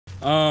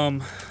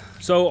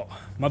So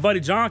my buddy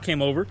John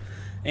came over,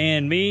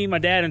 and me, my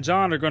dad, and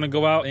John are going to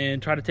go out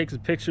and try to take some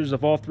pictures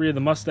of all three of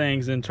the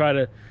Mustangs and try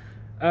to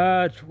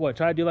try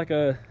to do like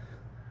a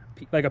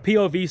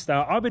POV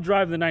style. I'll be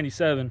driving the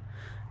 97.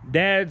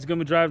 Dad's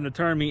gonna be driving the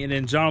turn me, and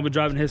then John will be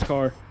driving his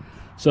car.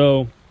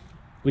 So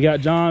we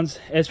got John's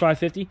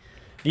S550.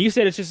 And you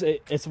said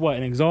it's what,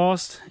 an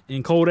exhaust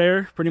in cold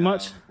air, pretty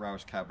much?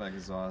 Roush catback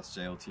exhaust,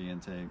 JLT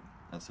intake.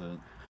 That's it.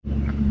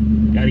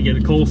 Got to get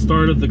a cold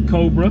start of the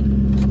Cobra.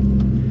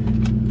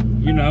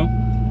 You know.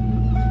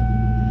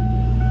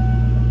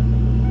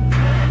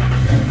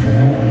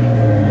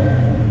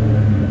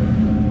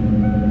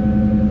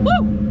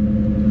 Woo!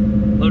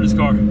 Load this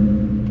car.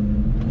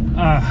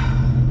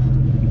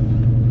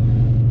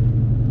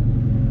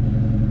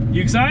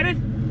 You excited?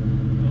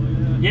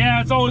 Oh, yeah.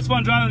 Yeah, it's always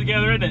fun driving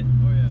together, isn't it?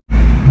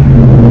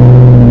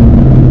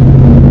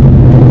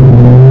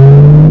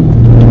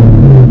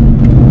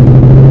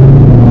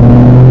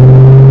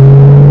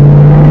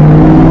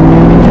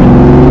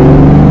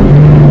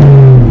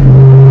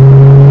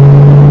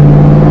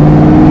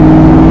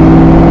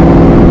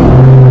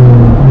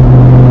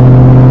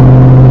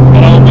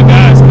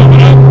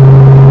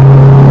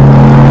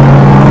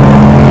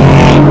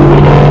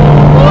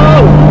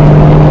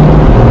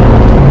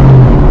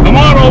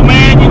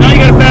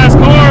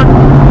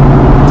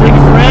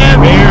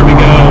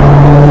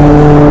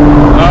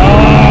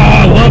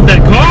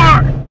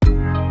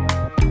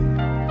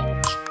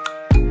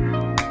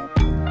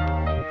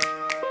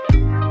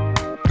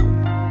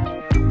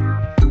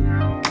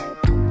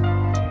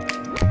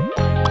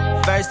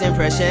 First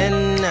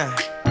impression,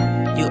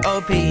 you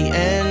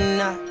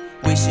OPN.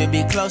 We should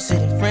be closer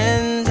than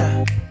friends.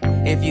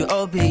 If you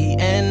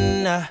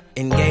OPN,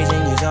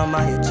 engaging you's on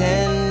my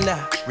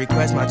agenda.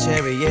 Request my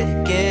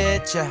chariot,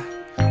 get ya.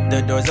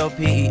 The door's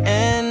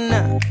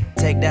OPN.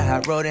 Take that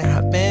hot road and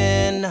hop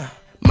in.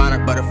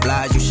 Monarch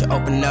butterflies, you should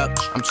open up.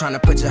 I'm trying to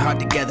put your heart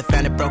together,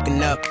 found it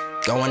broken up.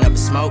 Going up in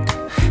smoke,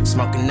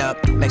 smoking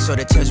up. Make sure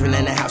the children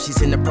in the house,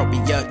 she's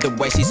inappropriate. The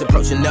way she's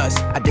approaching us,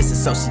 I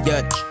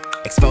disassociate.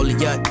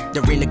 Exfoliate,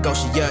 the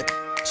renegotiate.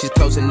 She's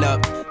closing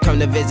up. Come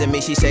to visit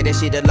me, she say that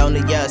she the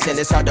loneliest, and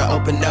it's hard to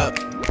open up.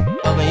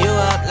 Open you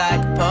up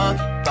like a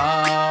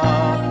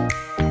Pokeball.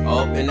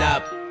 Open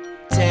up,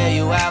 tear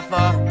you out for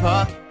a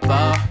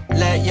Pokeball.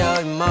 Let your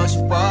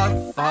emotion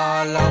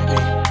waterfall on me.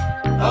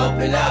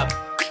 Open up.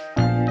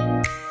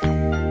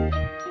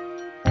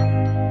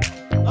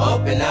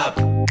 Open up.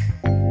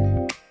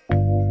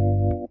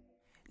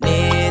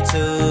 Need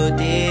to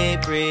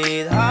deep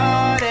breathe,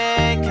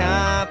 heartache,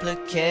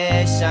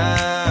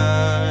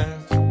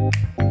 complications.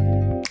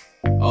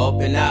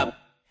 Open up.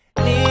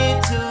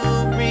 Need to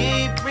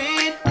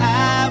reread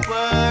our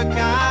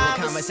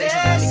conversation.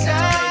 Got me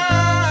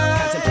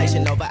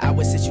contemplation over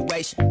our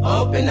situation.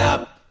 Open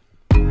up.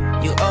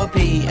 You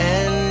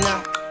OPN,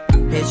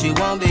 bitch, you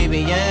won't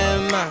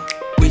BBM.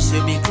 We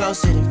should be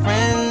closer than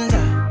friends.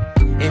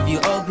 If you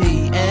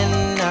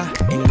OPN,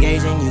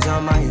 engaging you's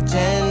on my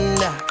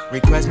agenda.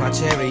 Request my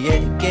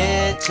chariot,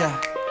 get ya.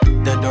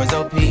 The door's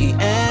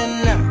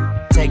OPN.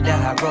 Take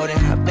that hot road and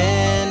hop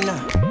in.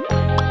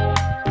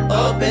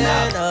 Open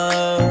up,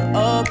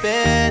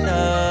 open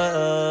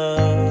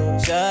up.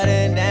 Shut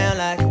it down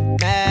like a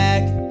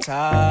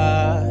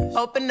Macintosh.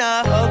 Open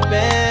up,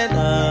 open.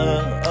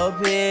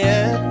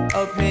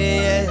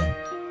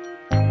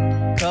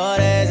 Cold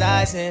as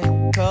ice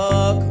and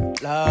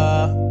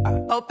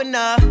Coca-Cola. Open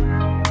up.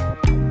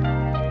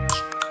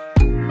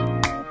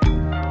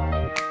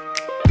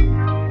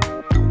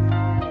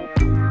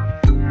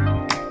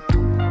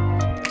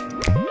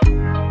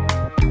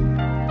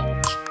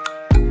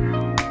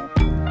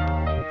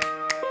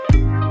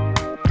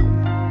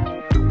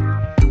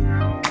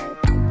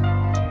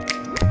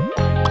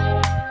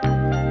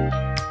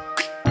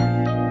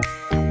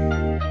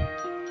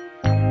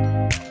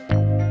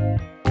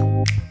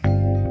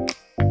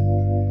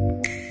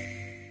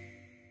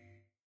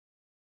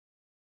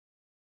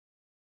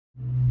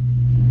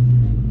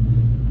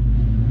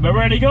 But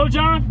ready to go,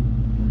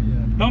 John?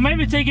 Yeah. Don't make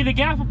me take you to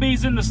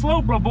Gapplebee's in the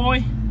slope, bro,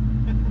 boy.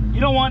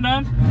 You don't want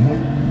none.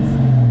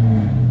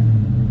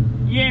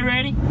 You ain't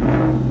ready?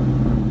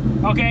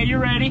 Okay, you're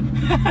ready.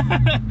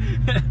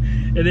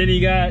 And then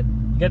you got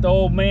the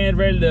old man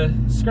ready to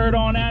skirt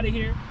on out of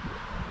here.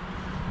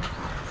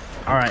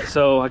 All right,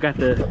 so I got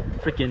the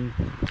freaking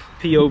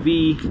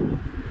POV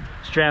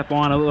strap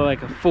on. I look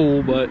like a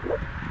fool, but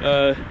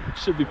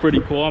should be pretty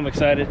cool. I'm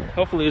excited.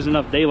 Hopefully there's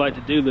enough daylight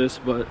to do this,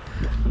 but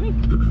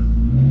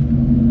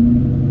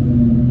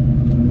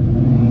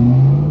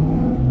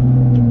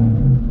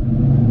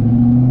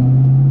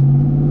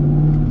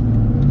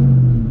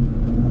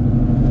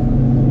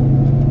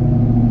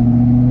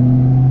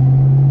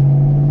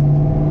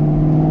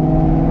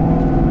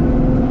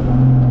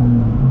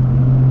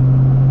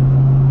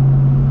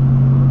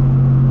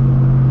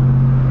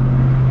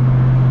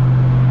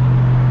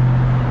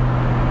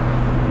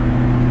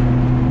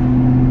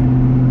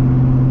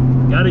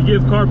gotta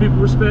give car people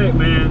respect,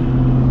 man.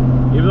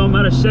 Even though I'm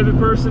not a Chevy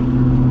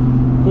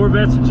person,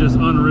 Corvettes are just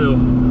unreal.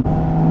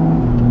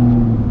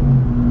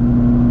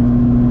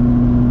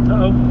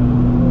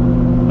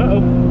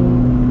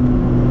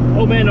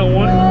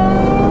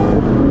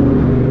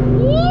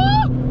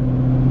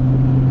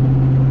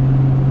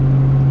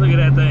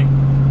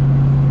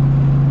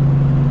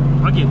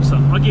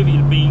 I'll give you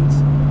the beans.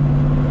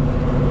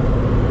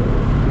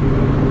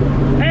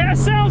 Hey, that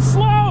sounds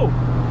slow.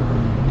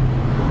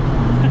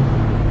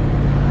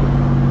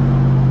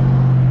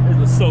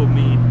 This is so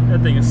mean.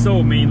 That thing is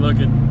so mean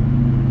looking.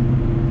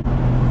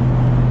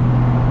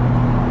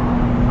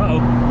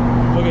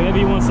 Uh-oh. Okay, maybe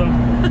he wants some.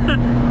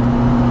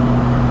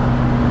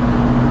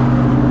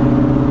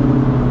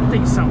 That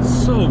thing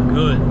sounds so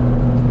good.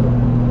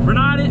 For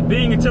not it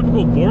being a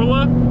typical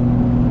Borla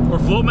or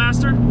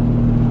Flowmaster,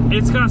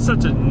 it's got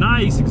such a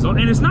nice exhaust,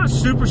 and it's not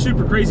super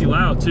crazy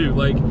loud too.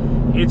 Like,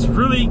 it's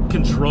really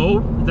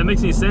controlled, if that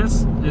makes any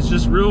sense. It's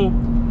just real,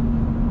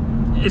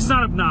 it's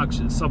not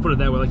obnoxious, I'll put it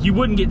that way. Like, you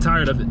wouldn't get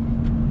tired of it.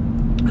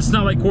 It's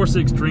not like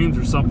Corsa Extremes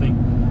or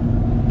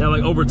something that,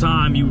 like, over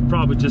time you would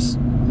probably just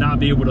not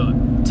be able to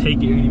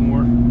take it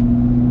anymore.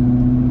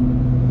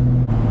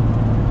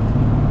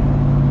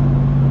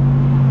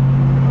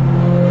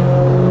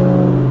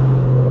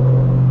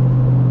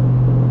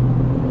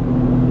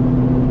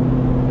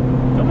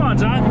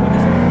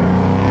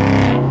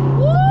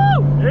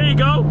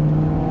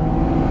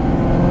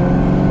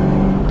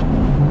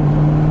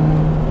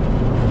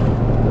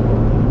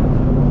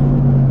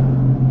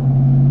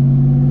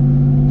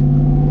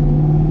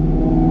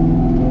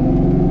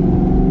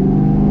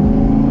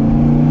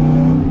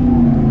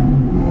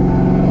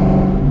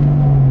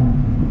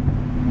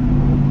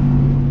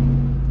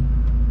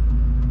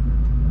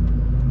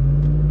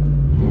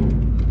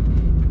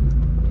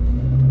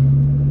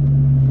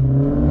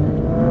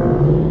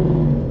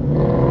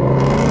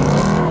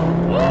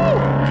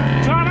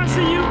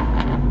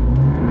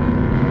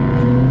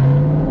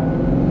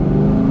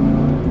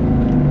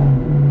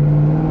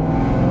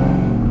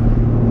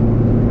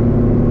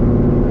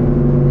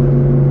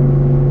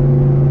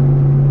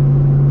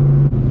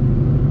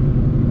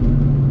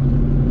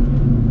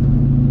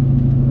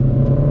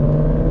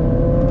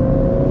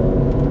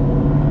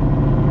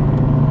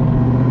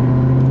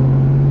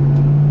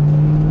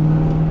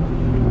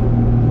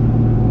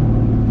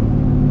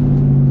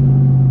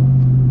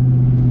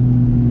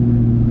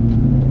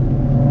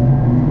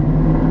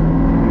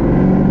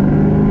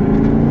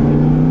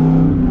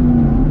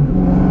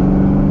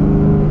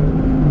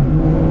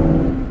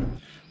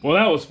 Well,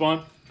 that was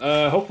fun.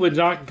 Hopefully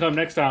John can come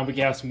next time. We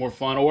can have some more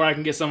fun. Or I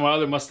can get some of my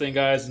other Mustang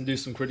guys and do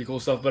some pretty cool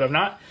stuff. But if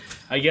not,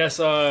 I guess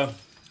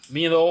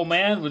me and the old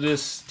man will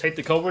just take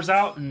the Cobras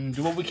out and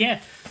do what we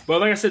can. But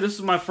like I said, this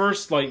is my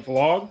first like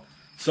vlog.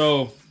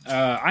 So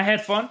I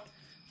had fun.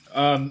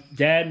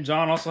 Dad and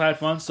John also had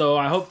fun. So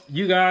I hope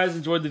you guys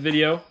enjoyed the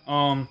video.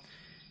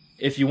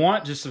 If you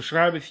want, just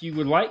subscribe if you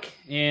would like.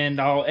 And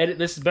I'll edit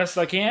this as best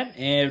as I can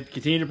and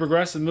continue to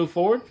progress and move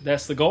forward.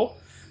 That's the goal.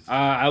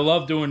 I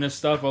love doing this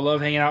stuff. I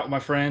love hanging out with my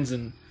friends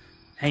and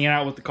hanging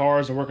out with the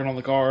cars and working on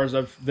the cars.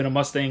 I've been a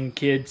Mustang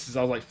kid since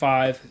I was like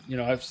 5. You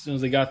know, as soon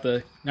as I got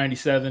the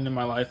 97 in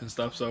my life and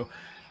stuff. So,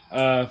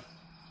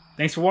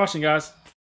 thanks for watching, guys.